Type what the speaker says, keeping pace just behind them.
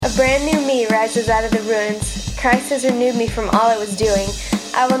A brand new me rises out of the ruins. Christ has renewed me from all I was doing.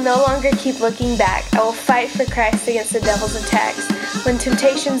 I will no longer keep looking back. I will fight for Christ against the devil's attacks. When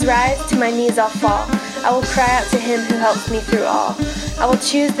temptations rise, to my knees I'll fall. I will cry out to him who helps me through all. I will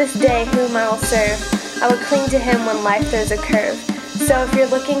choose this day whom I will serve. I will cling to him when life throws a curve. So if you're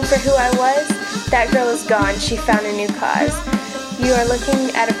looking for who I was, that girl is gone. She found a new cause. You are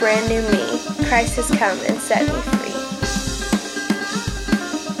looking at a brand new me. Christ has come and set me free.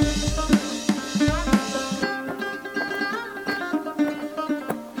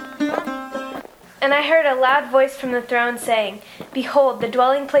 And I heard a loud voice from the throne saying, Behold, the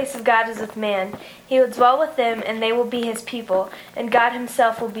dwelling place of God is with man. He will dwell with them, and they will be his people, and God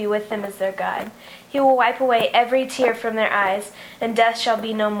himself will be with them as their God. He will wipe away every tear from their eyes, and death shall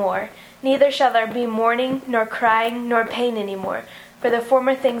be no more. Neither shall there be mourning, nor crying, nor pain any more, for the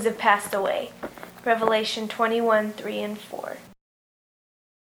former things have passed away. Revelation 21:3-4.